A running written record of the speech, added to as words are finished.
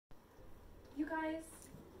guys,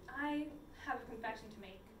 I have a confession to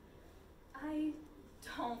make. I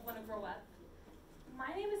don't want to grow up. My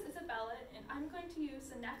name is Isabella, and I'm going to use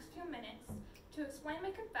the next few minutes to explain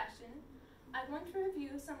my confession. I want to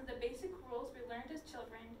review some of the basic rules we learned as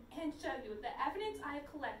children and show you the evidence I have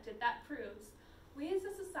collected that proves we as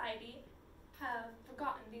a society have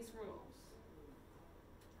forgotten these rules.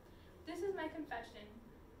 This is my confession.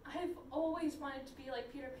 I've always wanted to be like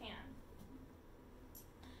Peter Pan.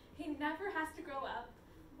 He never has to grow up,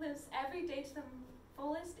 lives every day to the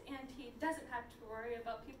fullest, and he doesn't have to worry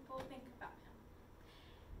about people think about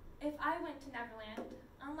him. If I went to Neverland,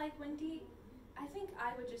 unlike Wendy, I think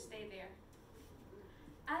I would just stay there.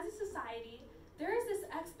 As a society, there is this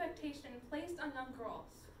expectation placed on young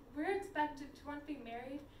girls. We're expected to want to be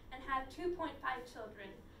married and have 2.5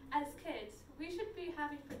 children. As kids, we should be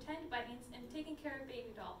having pretend weddings and taking care of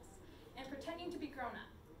baby dolls and pretending to be grown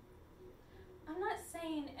up. I'm not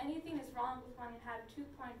saying anything is wrong with wanting to have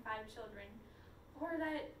 2.5 children or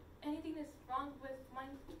that anything is wrong with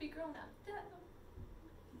wanting to be grown up.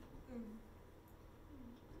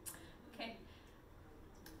 Okay.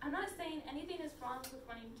 I'm not saying anything is wrong with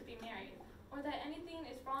wanting to be married or that anything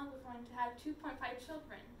is wrong with wanting to have 2.5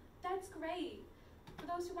 children. That's great for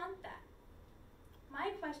those who want that.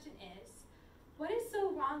 My question is, what is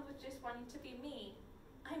so wrong with just wanting to be me?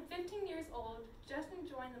 I'm 15 years old, just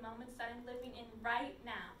enjoying the moments that I'm living in right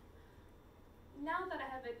now. Now that I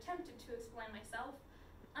have attempted to explain myself,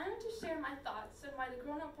 I want to share my thoughts on why the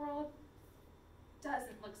grown-up world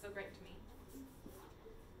doesn't look so great to me.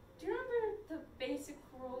 Do you remember the basic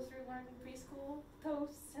rules you learned in preschool?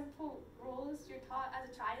 Those simple rules you're taught as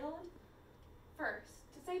a child? First,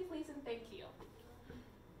 to say please and thank you.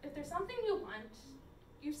 If there's something you want,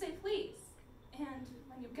 you say please. And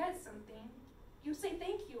when you get something, you say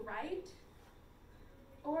thank you, right?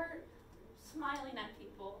 Or smiling at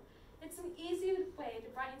people. It's an easy way to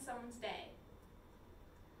brighten someone's day.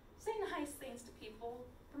 Say nice things to people.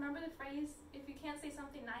 Remember the phrase, if you can't say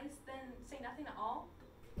something nice, then say nothing at all?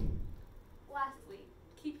 Lastly,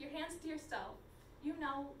 keep your hands to yourself. You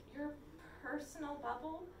know, your personal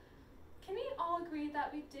bubble. Can we all agree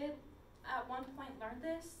that we did at one point learn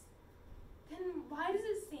this? Then why does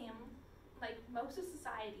it seem like most of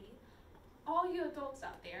society, all you adults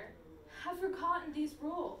out there, have forgotten these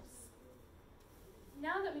rules?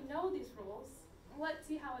 Now that we know these rules, let's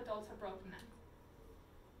see how adults have broken them.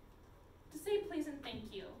 To say please and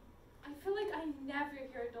thank you. I feel like I never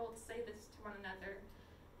hear adults say this to one another.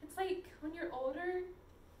 It's like when you're older,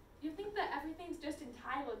 you think that everything's just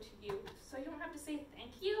entitled to you, so you don't have to say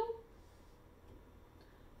thank you.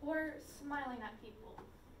 Or smiling at people.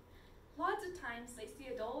 Lots of times they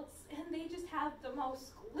see adults and they just have the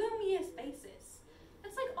most gloomiest faces.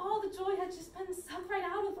 It's like all the joy has just been sucked right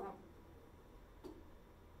out of them.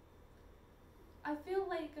 I feel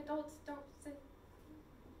like adults don't say.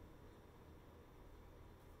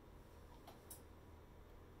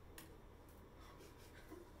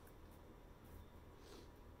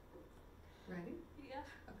 Ready? Yeah.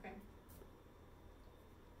 Okay.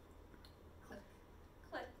 Click.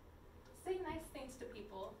 Click. Say nice things to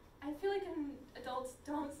people. I feel like adults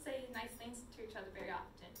don't say nice things to each other very often.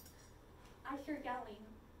 I hear yelling.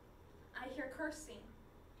 I hear cursing.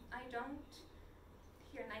 I don't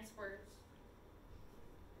hear nice words.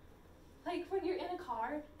 Like when you're in a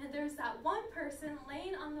car and there's that one person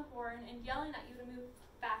laying on the horn and yelling at you to move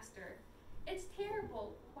faster. It's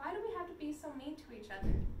terrible. Why do we have to be so mean to each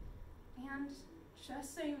other? And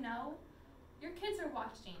just so you know, your kids are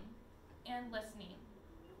watching and listening.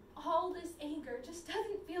 All this anger just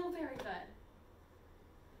doesn't feel very good.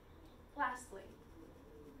 Lastly,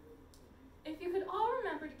 if you could all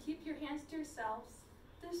remember to keep your hands to yourselves,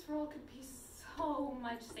 this world could be so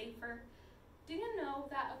much safer. Do you know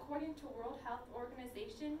that according to World Health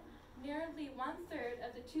Organization, nearly 1/3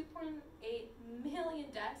 of the 2.8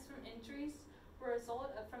 million deaths from injuries were a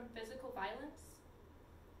result from physical violence?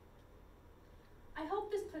 I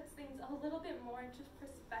hope this puts things a little bit more into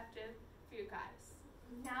perspective for you guys.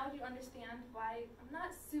 Now do you understand why I'm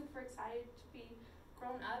not super excited to be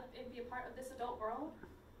grown up and be a part of this adult world?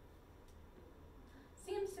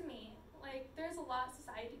 Seems to me like there's a lot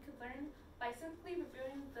society could learn by simply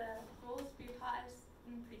reviewing the rules we taught us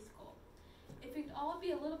in preschool. If we'd all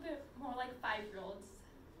be a little bit more like 5-year-olds,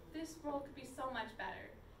 this world could be so much better.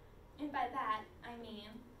 And by that, I mean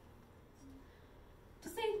to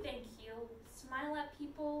say thank you, smile at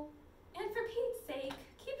people, and for Pete's sake,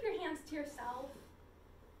 keep your hands to yourself.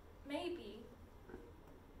 Maybe,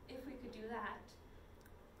 if we could do that,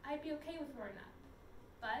 I'd be okay with growing up.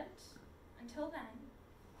 But until then,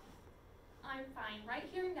 I'm fine right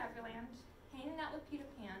here in Neverland, hanging out with Peter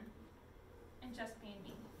Pan, and just being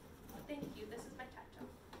me. Thank you. This is my TED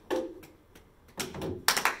talk.